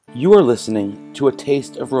You are listening to A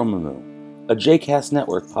Taste of Romumu, a JCast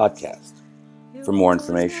Network podcast. For more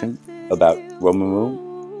information about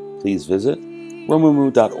Romumu, please visit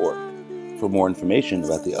romumu.org. For more information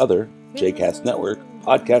about the other JCast Network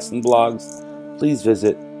podcasts and blogs, please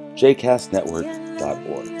visit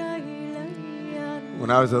jcastnetwork.org.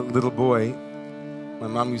 When I was a little boy, my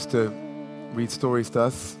mom used to read stories to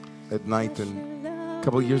us at night, and a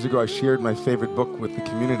couple of years ago I shared my favorite book with the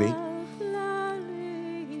community.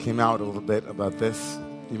 Came out a little bit about this.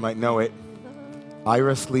 You might know it.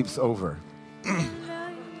 Ira Sleeps Over.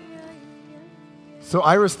 So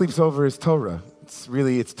Ira Sleeps Over is Torah.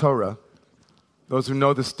 It's Torah. Those who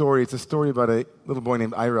know the story, it's a story about a little boy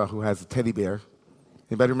named Ira who has a teddy bear.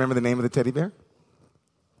 Anybody remember the name of the teddy bear?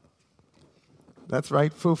 That's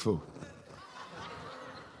right, Fufu.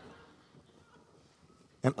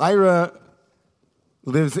 And Ira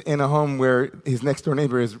lives in a home where his next door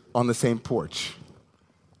neighbor is on the same porch.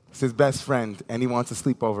 It's his best friend, and he wants a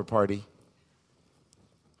sleepover party.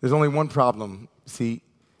 There's only one problem. See,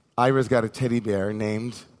 Ira's got a teddy bear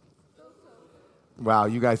named... Wow,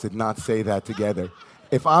 you guys did not say that together.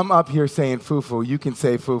 If I'm up here saying Fufu, you can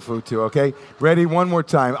say Fufu too, okay? Ready? One more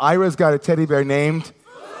time. Ira's got a teddy bear named...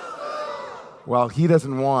 Well, he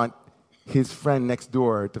doesn't want his friend next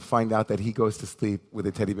door to find out that he goes to sleep with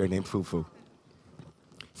a teddy bear named Fufu.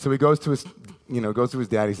 So he goes to his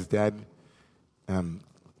dad. He says, Dad,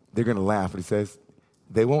 they're going to laugh. And he says,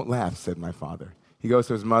 they won't laugh, said my father. He goes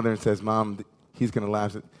to his mother and says, Mom, he's going to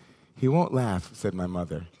laugh. He won't laugh, said my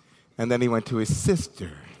mother. And then he went to his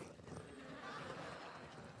sister.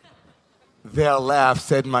 They'll laugh,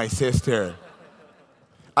 said my sister.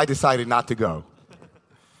 I decided not to go.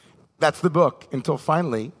 That's the book, until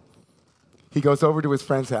finally he goes over to his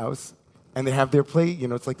friend's house, and they have their play,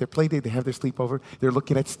 it's like their play date. They have their sleepover. They're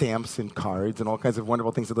looking at stamps and cards and all kinds of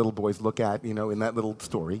wonderful things that little boys look at, in that little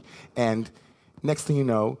story. And next thing you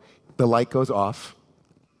know, the light goes off,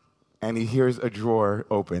 and he hears a drawer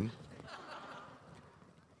open.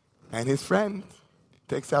 And his friend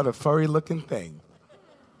takes out a furry-looking thing.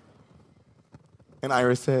 And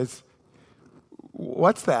Ira says,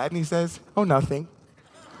 what's that? And he says, oh, nothing.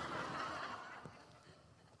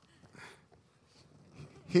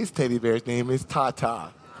 His teddy bear's name is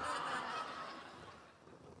Tata.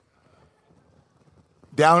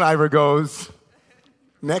 Down Ira goes.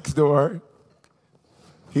 Next door.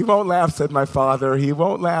 He won't laugh, said my father. He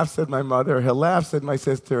won't laugh, said my mother. He'll laugh, said my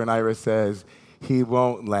sister. And Ira says, he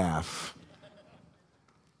won't laugh.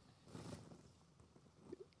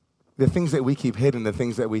 The things that we keep hidden, the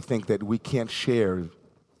things that we think that we can't share,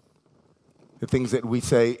 the things that we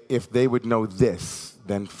say, if they would know this,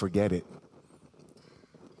 then forget it.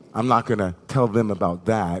 I'm not going to tell them about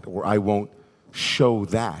that, or I won't show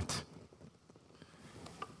that.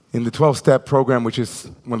 In the 12-step program, which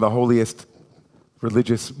is one of the holiest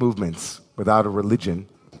religious movements without a religion,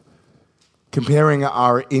 comparing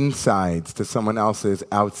our insides to someone else's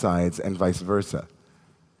outsides and vice versa.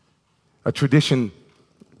 A tradition,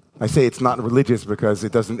 I say it's not religious because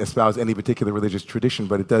it doesn't espouse any particular religious tradition,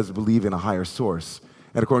 but it does believe in a higher source.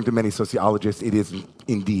 And according to many sociologists, it is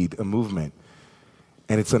indeed a movement.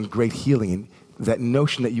 And it's done great healing. And that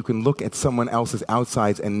notion that you can look at someone else's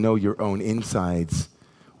outsides and know your own insides,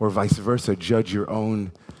 or vice versa, judge your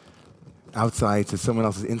own outsides as someone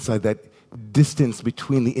else's inside, that distance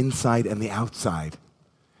between the inside and the outside.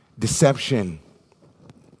 Deception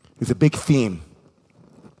is a big theme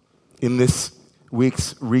in this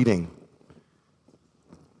week's reading.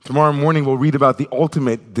 Tomorrow morning we'll read about the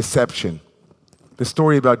ultimate deception, the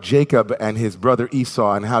story about Jacob and his brother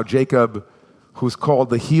Esau, and how Jacob, who's called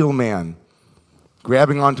the heel man,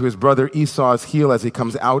 grabbing onto his brother Esau's heel as he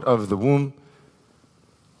comes out of the womb,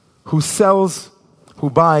 who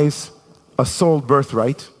buys a sold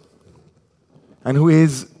birthright, and who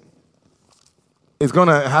is going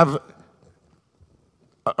to have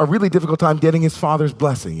a really difficult time getting his father's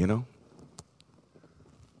blessing,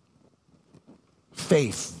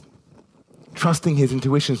 Faith, trusting his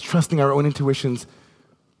intuitions, trusting our own intuitions.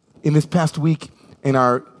 In this past week, in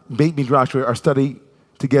our Beit Midrash, our study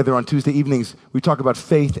together on Tuesday evenings, we talk about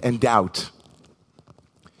faith and doubt.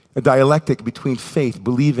 A dialectic between faith,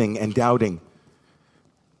 believing, and doubting.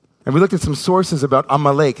 And we looked at some sources about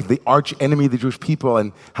Amalek, the arch enemy of the Jewish people,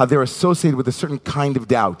 and how they're associated with a certain kind of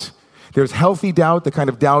doubt. There's healthy doubt, the kind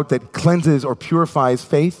of doubt that cleanses or purifies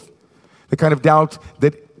faith. The kind of doubt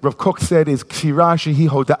that Rav Kook said is kfira shehi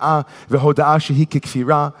hoda'ah v'hoda'ah shehi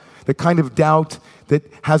kekfira. The kind of doubt that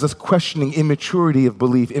has us questioning immaturity of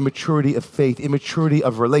belief, immaturity of faith, immaturity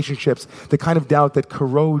of relationships. The kind of doubt that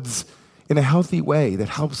corrodes in a healthy way, that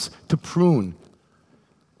helps to prune.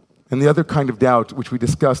 And the other kind of doubt, which we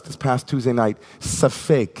discussed this past Tuesday night,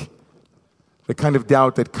 safek, the kind of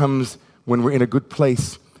doubt that comes when we're in a good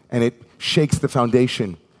place and it shakes the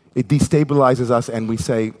foundation. It destabilizes us and we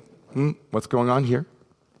say, what's going on here?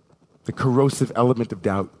 The corrosive element of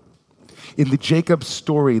doubt. In the Jacob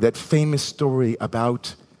story, that famous story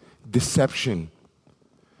about deception,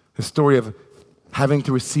 the story of having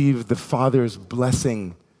to receive the father's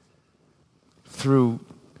blessing through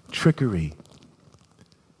trickery,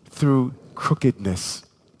 through crookedness.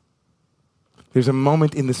 There's a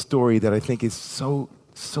moment in the story that I think is so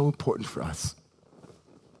important for us.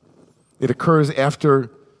 It occurs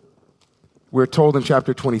after we're told in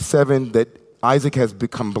chapter 27 that Isaac has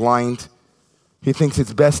become blind. He thinks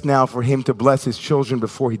it's best now for him to bless his children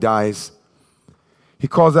before he dies. He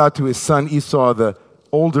calls out to his son Esau, the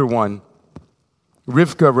older one.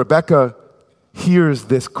 Rebecca hears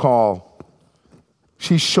this call.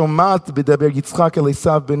 She shomat b'daber Yitzchak el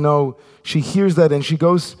Esav beno. She hears that and she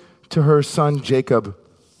goes to her son Jacob.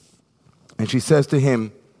 And she says to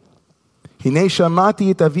him, Hinei shamati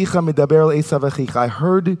et avicha medaber el Esav achich. I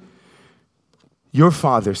heard your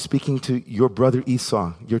father speaking to your brother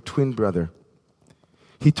Esau, your twin brother.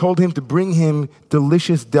 He told him to bring him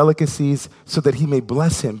delicious delicacies so that he may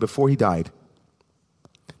bless him before he died.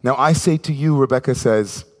 Now I say to you, Rebecca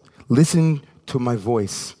says, listen to my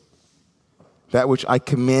voice, that which I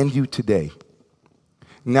command you today.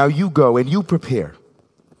 Now you go and you prepare,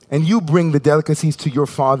 and you bring the delicacies to your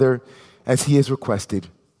father as he has requested.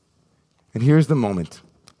 And here's the moment.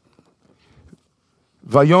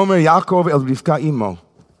 Vayomer Yaakov el Rivka imo.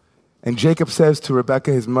 And Jacob says to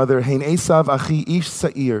Rebekah, his mother, Hein Esav achi ish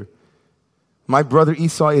sa'ir. My brother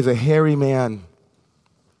Esau is a hairy man.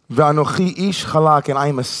 V'anochi ish chalak, and I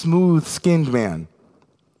am a smooth-skinned man.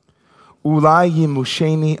 Ulai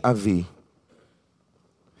yimusheni avi.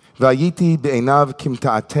 V'ayiti be'enav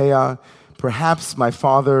kimta'atea. Perhaps my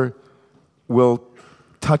father will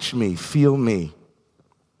touch me, feel me.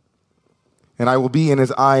 And I will be in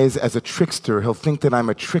his eyes as a trickster. He'll think that I'm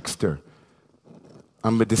a trickster.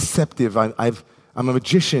 I'm a deceptive. I'm a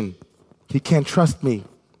magician. He can't trust me.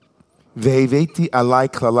 Ve'eveti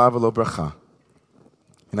alai klala v'lo bracha.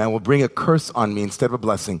 And I will bring a curse on me instead of a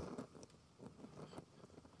blessing.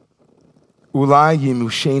 Ulai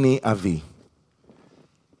yimusheni avi.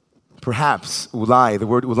 Perhaps, ulai, the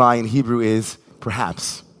word ulai in Hebrew is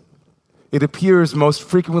perhaps. It appears most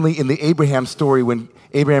frequently in the Abraham story when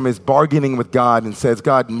Abraham is bargaining with God and says,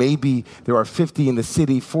 God, maybe there are 50 in the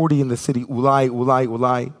city, 40 in the city. Ulai, ulai,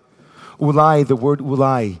 ulai. Ulai, the word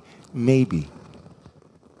ulai, maybe.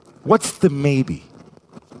 What's the maybe?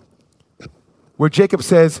 Where Jacob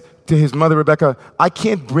says to his mother Rebekah, I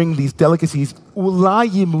can't bring these delicacies. Ulai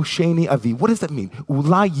yimusheni avi. What does that mean?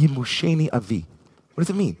 Ulai yimusheni avi. What does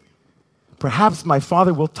it mean? Perhaps my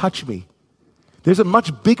father will touch me. There's a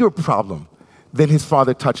much bigger problem than his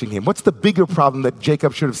father touching him. What's the bigger problem that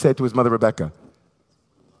Jacob should have said to his mother Rebekah?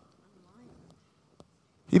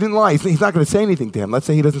 He didn't lie. He's not going to say anything to him. Let's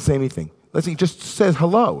say he doesn't say anything. Let's say he just says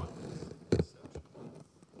hello.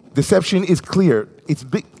 Deception is clear. It's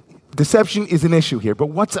big. Deception is an issue here. But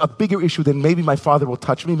what's a bigger issue than maybe my father will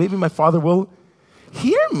touch me? Maybe my father will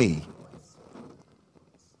hear me.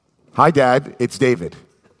 Hi, Dad. It's David.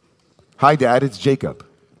 Hi, Dad. It's Jacob.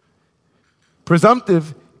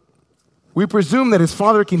 Presumptive. We presume that his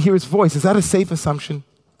father can hear his voice. Is that a safe assumption?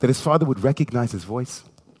 That his father would recognize his voice?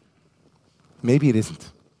 Maybe it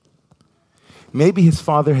isn't. Maybe his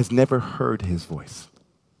father has never heard his voice.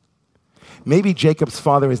 Maybe Jacob's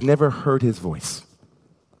father has never heard his voice.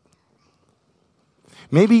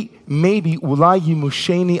 Maybe ulai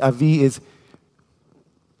yimusheni avi is,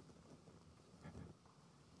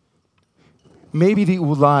 maybe the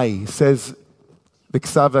ulai, says the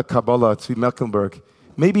Ksava Kabbalah, Tzvi Mecklenburg,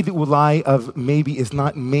 maybe the ulai of maybe is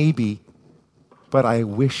not maybe, but I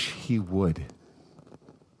wish he would.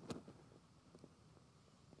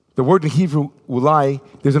 The word in Hebrew, ulai,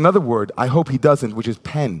 there's another word, I hope he doesn't, which is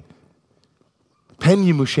pen. Pen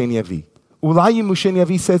yimusheni avi. Ulai yimusheni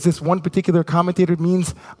avi says this one particular commentator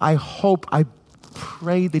means, I hope, I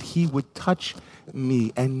pray that he would touch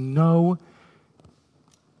me and know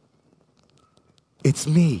it's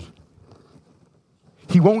me.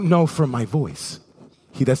 He won't know from my voice.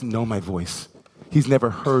 He doesn't know my voice. He's never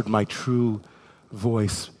heard my true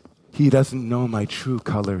voice. He doesn't know my true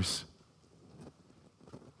colors.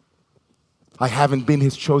 I haven't been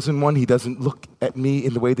his chosen one. He doesn't look at me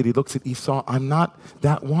in the way that he looks at Esau. I'm not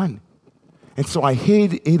that one. And so I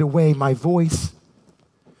hid it away, my voice.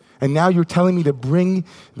 And now you're telling me to bring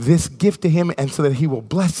this gift to him and so that he will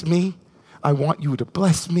bless me. I want you to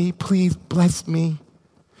bless me. Please bless me.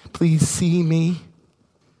 Please see me.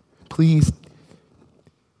 please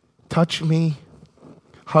touch me,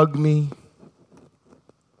 hug me.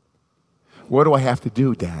 What do I have to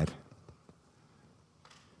do, Dad,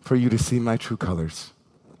 for you to see my true colors?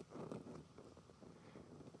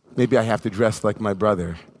 Maybe I have to dress like my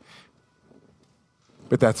brother,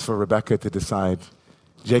 but that's for Rebecca to decide.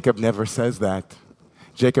 Jacob never says that.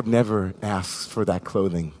 Jacob never asks for that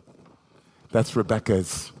clothing. That's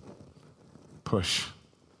Rebecca's push.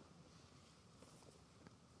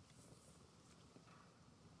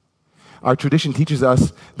 Our tradition teaches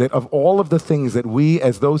us that of all of the things that we,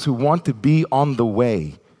 as those who want to be on the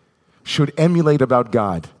way, should emulate about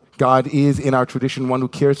God, God is, in our tradition, one who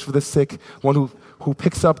cares for the sick, one who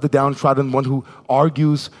picks up the downtrodden, one who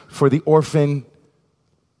argues for the orphan.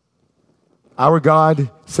 Our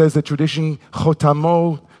God, says the tradition,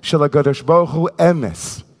 Chotamo shel HaKadosh Baruch Hu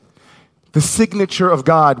emes. The signature of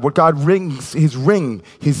God, what God rings, his ring,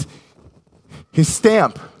 his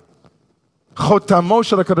stamp. Chotamo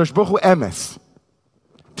shel HaKadosh Baruch Hu emes.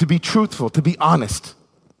 To be truthful, to be honest.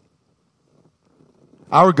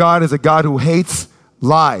 Our God is a God who hates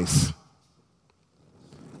lies.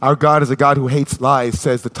 Our God is a God who hates lies,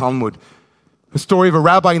 says the Talmud. The story of a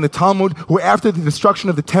rabbi in the Talmud who, after the destruction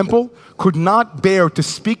of the temple, could not bear to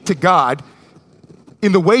speak to God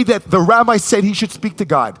in the way that the rabbi said he should speak to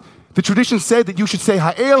God. The tradition said that you should say,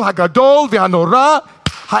 Ha'el HaGadol ve'hanora,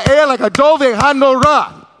 Ha'el HaGadol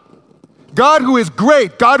ve'hanora. God who is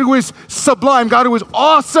great, God who is sublime, God who is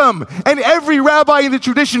awesome. And every rabbi in the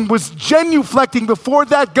tradition was genuflecting before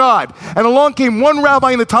that God. And along came one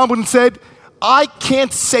rabbi in the Talmud and said, I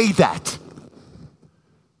can't say that.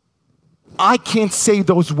 I can't say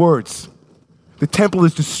those words. The temple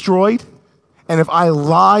is destroyed, and if I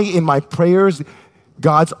lie in my prayers,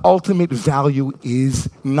 God's ultimate value is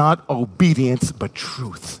not obedience, but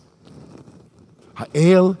truth.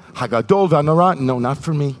 Ha'el, Hagadol, V'anora, no, not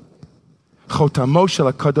for me. Chotamo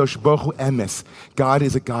shel HaKadosh Baruch Hu emes. God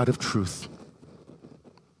is a God of truth.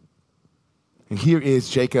 And here is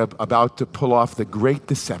Jacob about to pull off the great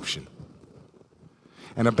deception.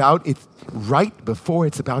 And about it, right before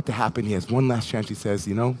it's about to happen, he has one last chance. He says,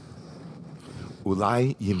 Ulai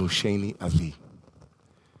yimusheni avi.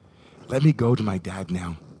 Let me go to my dad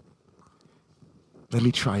now. Let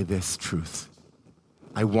me try this truth.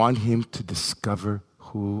 I want him to discover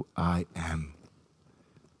who I am.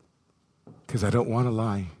 Because I don't want to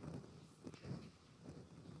lie.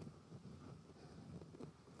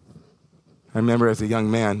 I remember as a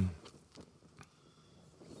young man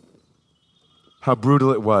how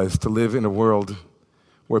brutal it was to live in a world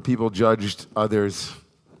where people judged others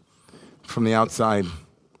from the outside.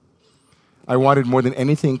 I wanted more than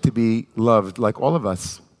anything to be loved like all of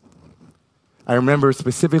us. I remember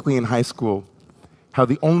specifically in high school how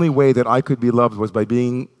the only way that I could be loved was by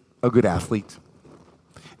being a good athlete.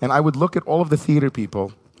 And I would look at all of the theater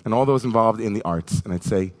people and all those involved in the arts, and I'd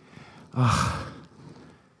say,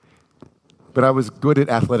 but I was good at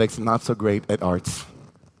athletics and not so great at arts.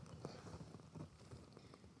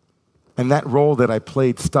 And that role that I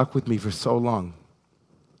played stuck with me for so long.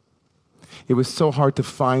 It was so hard to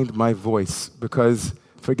find my voice because,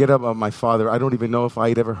 forget about my father, I don't even know if I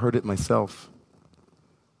had ever heard it myself.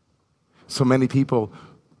 So many people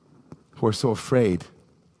who are so afraid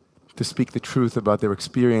to speak the truth about their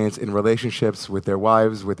experience in relationships with their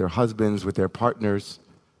wives, with their husbands, with their partners.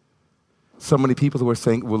 So many people who are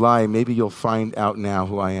saying, Ulai, maybe you'll find out now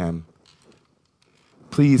who I am.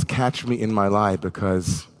 Please catch me in my lie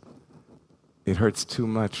because it hurts too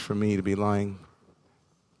much for me to be lying.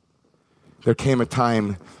 There came a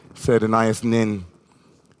time, said Anais Nin,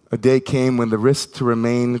 a day came when the risk to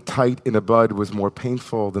remain tight in a bud was more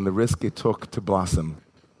painful than the risk it took to blossom.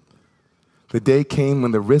 The day came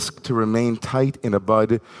when the risk to remain tight in a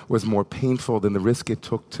bud was more painful than the risk it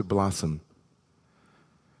took to blossom.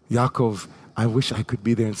 Yaakov, I wish I could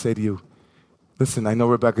be there and say to you, listen, I know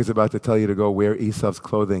Rebecca's about to tell you to go wear Esau's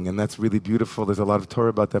clothing, and that's really beautiful. There's a lot of Torah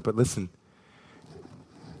about that, but listen,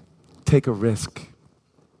 take a risk.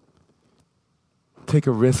 Take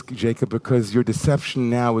a risk, Jacob, because your deception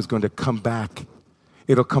now is going to come back.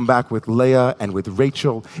 It'll come back with Leah and with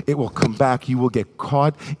Rachel. It will come back. You will get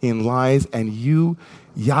caught in lies, and you,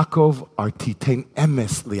 Yaakov, are titen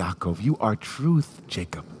emes liYaakov. You are truth,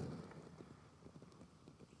 Jacob.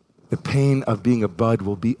 The pain of being a bud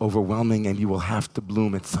will be overwhelming, and you will have to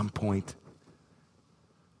bloom at some point.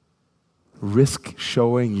 Risk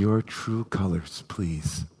showing your true colors,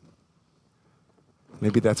 please.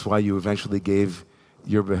 Maybe that's why you eventually gave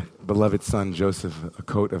your beloved son, Joseph, a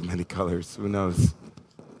coat of many colors. Who knows?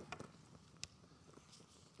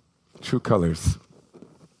 True colors.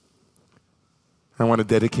 I want to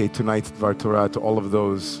dedicate tonight's Dvar Torah to all of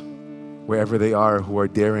those wherever they are, who are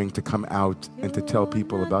daring to come out and to tell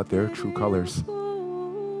people about their true colors.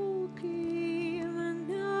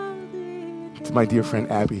 To my dear friend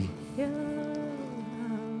Abby,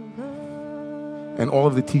 and all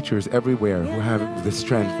of the teachers everywhere who have the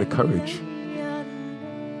strength, the courage,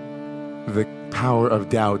 the power of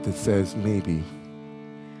doubt that says, maybe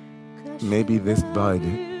this bud,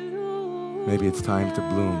 maybe it's time to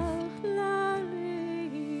bloom.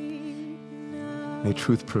 May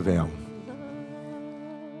truth prevail.